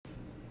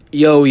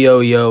Yo,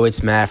 yo, yo,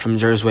 it's Matt from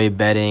Jersey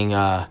Betting.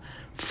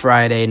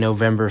 Friday,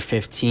 November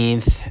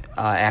 15th,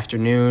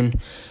 afternoon.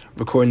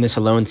 Recording this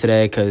alone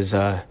today because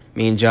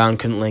me and John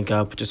couldn't link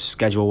up just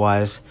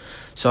schedule-wise.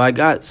 So I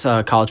got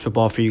college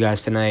football for you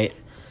guys tonight.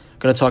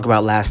 Going to talk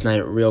about last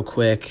night real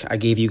quick. I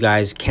gave you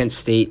guys Kent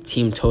State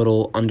team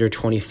total under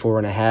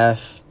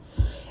 24.5.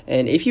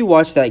 And if you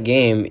watched that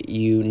game,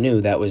 you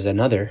knew that was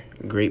another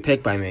great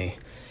pick by me.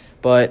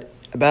 But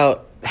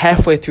about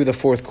halfway through the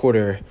fourth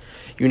quarter,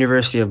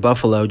 University of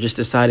Buffalo just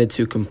decided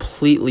to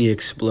completely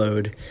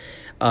explode.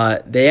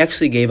 They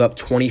actually gave up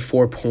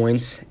 24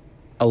 points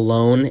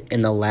alone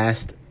in the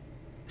last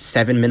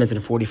 7 minutes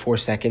and 44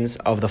 seconds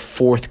of the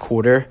fourth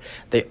quarter.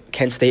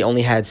 Kent State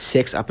only had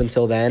 6 up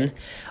until then.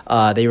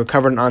 They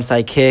recovered an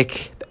onside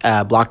kick,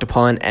 blocked a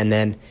punt, and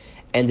then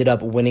ended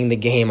up winning the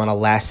game on a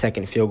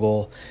last-second field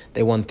goal.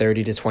 They won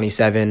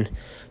 30-27.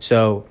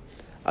 So,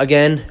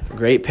 again,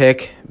 great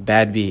pick,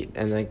 bad beat.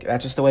 And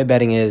that's just the way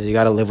betting is. You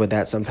got to live with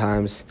that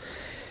sometimes.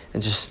 It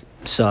just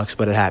sucks,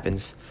 but it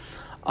happens.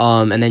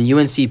 And then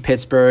UNC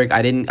Pittsburgh,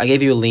 I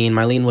gave you a lean.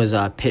 My lean was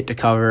Pitt to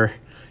cover.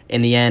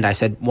 In the end, I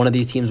said one of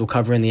these teams will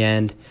cover in the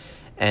end,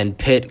 and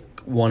Pitt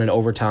won in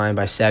overtime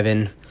by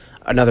 7.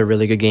 Another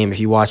really good game. If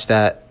you watched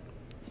that,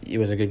 it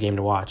was a good game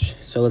to watch.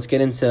 So let's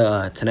get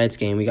into tonight's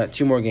game. We got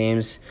 2 more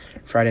games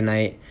Friday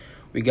night.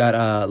 We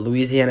got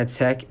Louisiana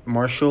Tech,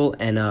 Marshall,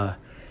 and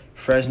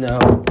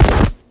Fresno.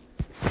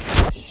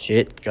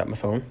 Shit, dropped my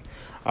phone.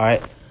 All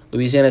right,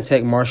 Louisiana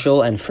Tech,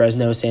 Marshall, and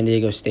Fresno, San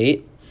Diego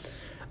State.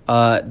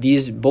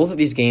 Both of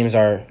these games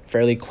are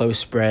fairly close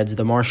spreads.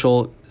 The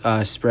Marshall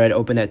spread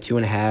opened at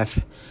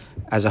 2.5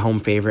 as a home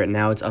favorite.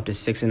 Now it's up to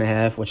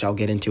 6.5, which I'll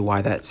get into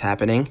why that's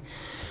happening.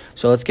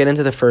 So let's get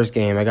into the first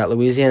game. I got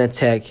Louisiana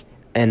Tech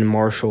and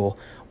Marshall,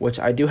 which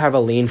I do have a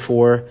lean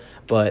for,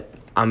 but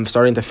I'm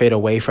starting to fade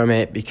away from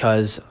it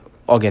because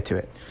I'll get to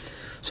it.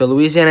 So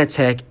Louisiana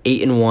Tech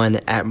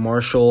 8-1 at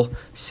Marshall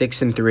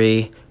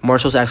 6-3.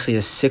 Marshall's actually a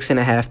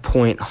 6.5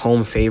 point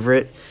home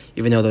favorite,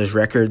 even though those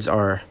records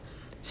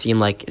seem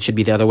like it should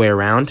be the other way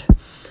around.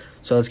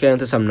 So let's get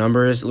into some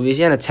numbers.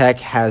 Louisiana Tech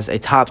has a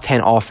top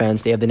 10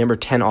 offense. They have the number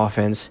 10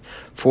 offense,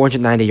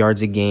 490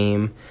 yards a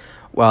game,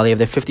 while they have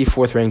the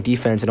 54th ranked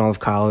defense in all of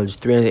college,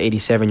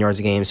 387 yards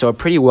a game. So a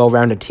pretty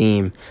well-rounded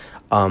team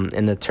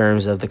in the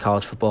terms of the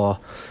college football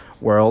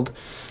world.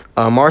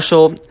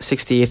 Marshall,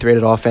 68th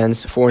rated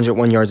offense,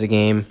 401 yards a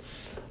game.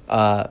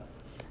 And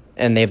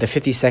they have the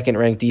 52nd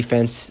ranked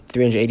defense,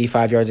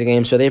 385 yards a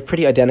game. So they have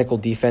pretty identical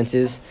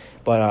defenses,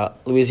 but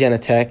Louisiana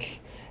Tech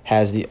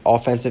has the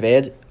offensive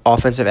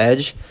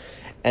edge.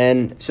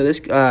 And so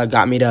this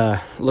got me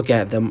to look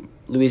at the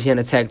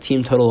Louisiana Tech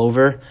team total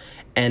over,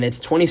 and it's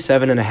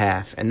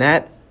 27.5. And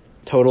that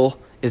total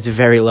is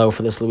very low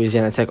for this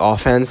Louisiana Tech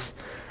offense.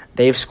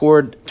 They've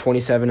scored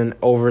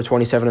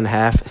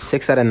 27.5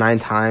 6 out of 9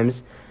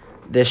 times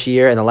this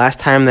year, and the last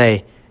time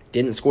they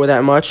didn't score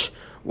that much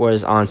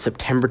was on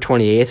September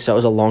 28th, so it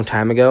was a long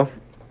time ago.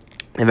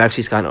 They've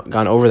actually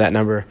gone over that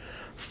number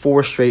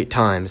 4 straight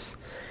times.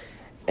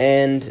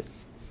 And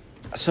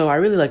so I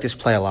really like this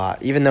play a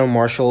lot, even though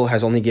Marshall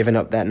has only given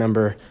up that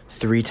number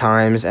 3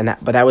 times,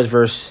 but that was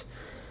versus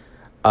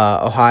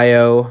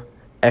Ohio,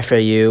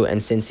 FAU, and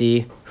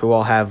Cincy, who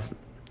all have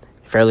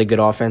fairly good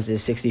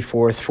offenses,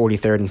 64th,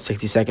 43rd, and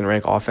 62nd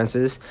ranked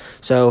offenses.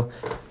 So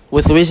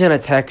with Louisiana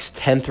Tech's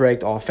 10th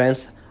ranked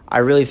offense, I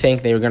really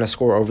think they were going to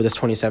score over this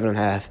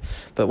 27.5.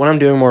 But when I'm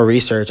doing more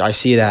research, I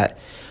see that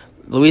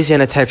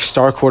Louisiana Tech's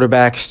star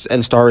quarterbacks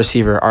and star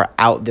receiver are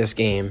out this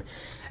game.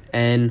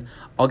 And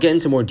I'll get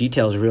into more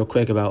details real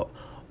quick about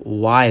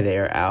why they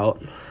are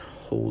out.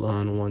 Hold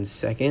on one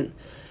second.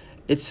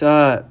 It's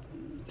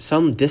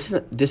some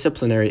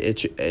disciplinary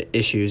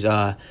issues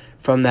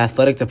from the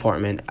athletic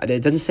department.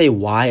 It doesn't say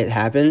why it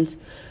happened,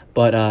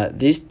 but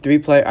these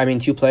 2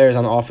 players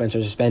on the offense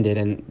are suspended,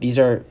 and these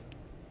are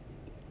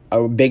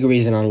a big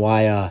reason on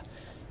why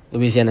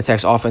Louisiana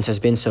Tech's offense has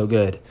been so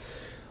good.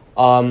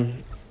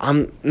 I'm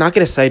not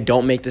going to say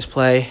don't make this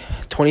play.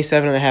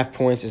 27.5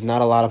 points is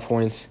not a lot of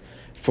points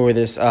for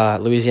this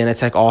Louisiana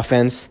Tech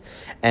offense,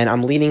 and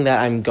I'm leaning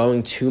that I'm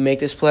going to make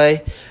this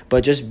play,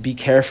 but just be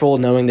careful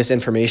knowing this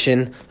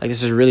information.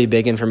 This is really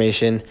big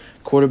information.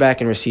 Quarterback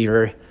and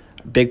receiver,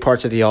 big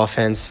parts of the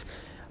offense.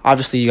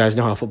 Obviously, you guys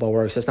know how football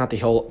works. That's not the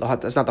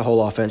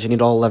whole offense. You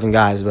need all 11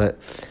 guys, but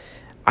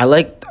I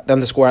like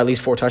them to score at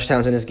least 4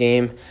 touchdowns in this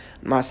game.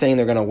 I'm not saying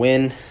they're going to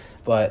win,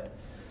 but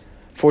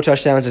 4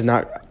 touchdowns is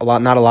not a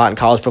lot in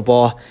college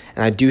football,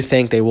 and I do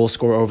think they will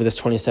score over this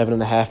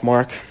 27.5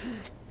 mark.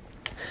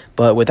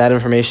 But with that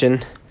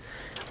information,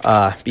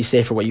 be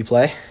safe for what you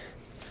play.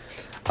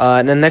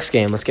 And then next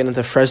game, let's get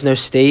into Fresno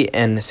State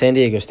and San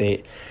Diego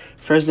State.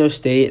 Fresno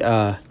State,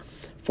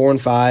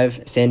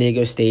 4-5. San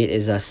Diego State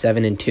is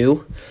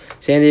 7-2.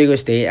 San Diego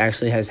State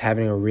actually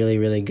having a really,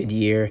 really good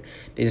year.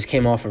 They just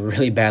came off a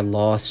really bad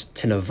loss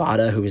to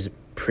Nevada, who is a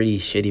pretty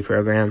shitty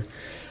program.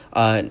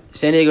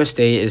 San Diego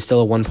State is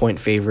still a 1-point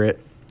favorite.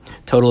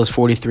 Total is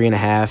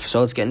 43.5. So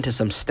let's get into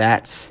some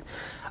stats.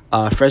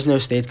 Fresno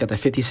State's got the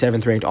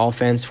 57th ranked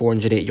offense,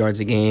 408 yards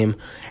a game,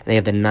 and they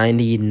have the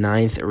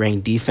 99th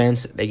ranked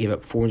defense. They give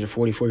up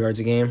 444 yards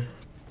a game.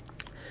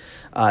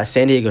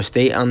 San Diego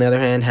State, on the other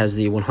hand, has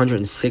the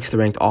 106th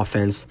ranked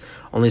offense,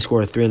 only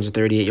score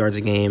 338 yards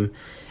a game,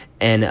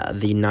 and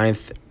the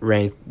 9th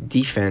ranked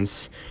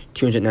defense,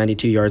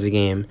 292 yards a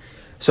game.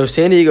 So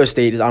San Diego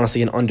State is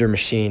honestly an under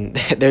machine.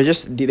 They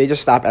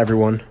just stop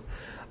everyone.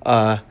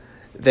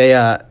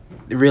 They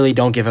really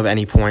don't give up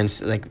any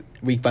points. Like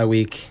week by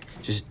week,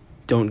 just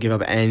don't give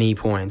up any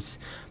points.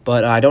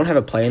 But I don't have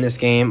a play in this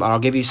game. I'll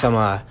give you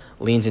some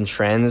leans and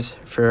trends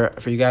for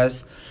you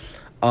guys.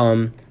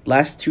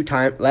 Last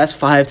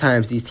 5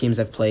 times these teams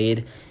have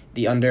played,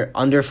 the under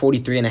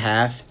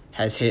 43.5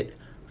 has hit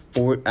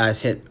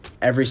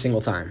every single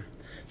time.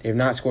 They have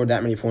not scored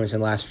that many points in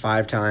the last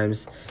 5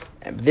 times.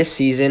 This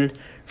season,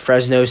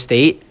 Fresno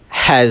State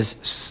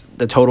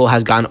the total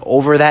has gone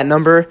over that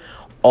number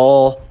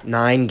all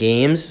 9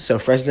 games. So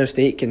Fresno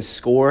State can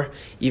score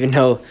even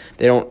though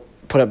they don't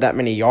put up that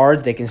many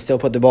yards. They can still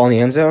put the ball in the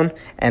end zone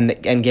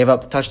and give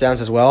up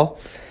touchdowns as well.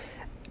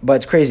 But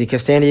it's crazy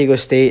because San Diego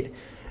State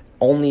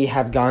only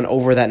have gone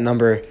over that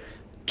number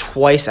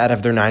twice out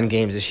of their 9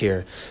 games this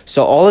year.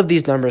 So all of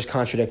these numbers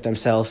contradict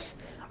themselves.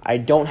 I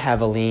don't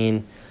have a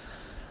lean.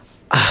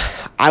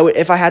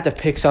 If I had to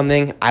pick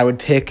something, I would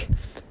pick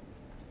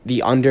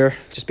the under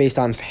just based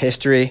on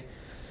history.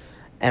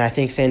 And I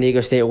think San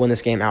Diego State will win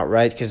this game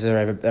outright because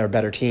they're a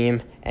better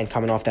team. And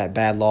coming off that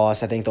bad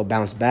loss, I think they'll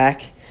bounce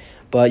back.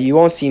 But you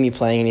won't see me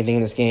playing anything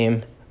in this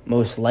game.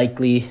 Most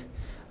likely,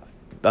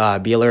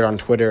 be alert on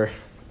Twitter.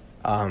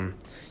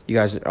 You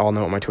guys all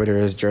know what my Twitter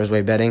is,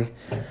 Jersey Betting.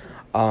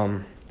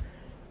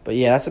 But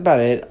yeah, that's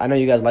about it. I know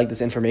you guys like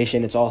this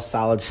information. It's all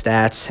solid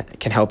stats. It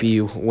can help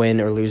you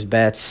win or lose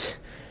bets,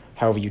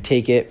 however you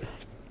take it.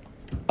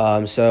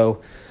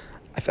 So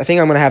I think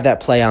I'm going to have that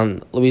play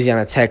on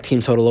Louisiana Tech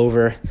team total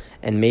over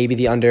and maybe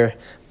the under.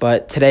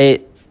 But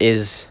today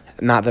is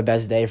not the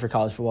best day for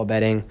college football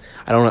betting.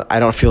 I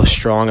don't feel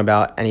strong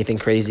about anything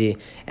crazy.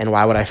 And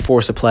why would I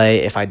force a play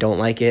if I don't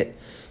like it?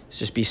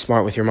 Just be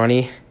smart with your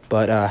money.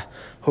 But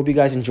hope you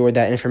guys enjoyed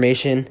that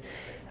information.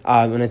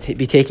 I'm going to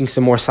be taking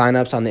some more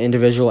signups on the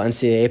individual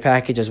NCAA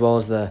package as well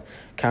as the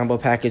combo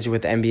package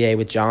with the NBA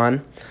with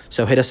John.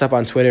 So hit us up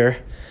on Twitter.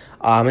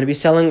 I'm going to be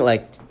selling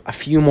like a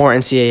few more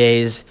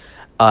NCAAs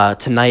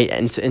tonight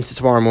and into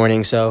tomorrow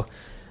morning. So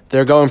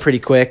they're going pretty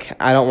quick.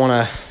 I don't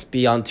want to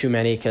be on too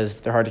many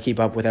because they're hard to keep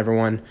up with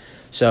everyone.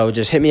 So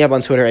just hit me up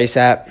on Twitter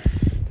ASAP.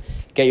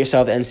 Get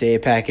yourself the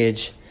NCAA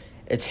package.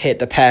 It's hit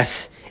the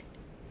past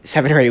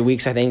 7 or 8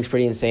 weeks, I think. It's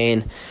pretty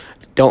insane.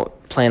 Don't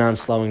plan on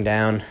slowing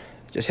down.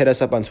 Just hit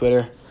us up on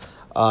Twitter.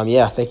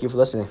 Thank you for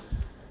listening.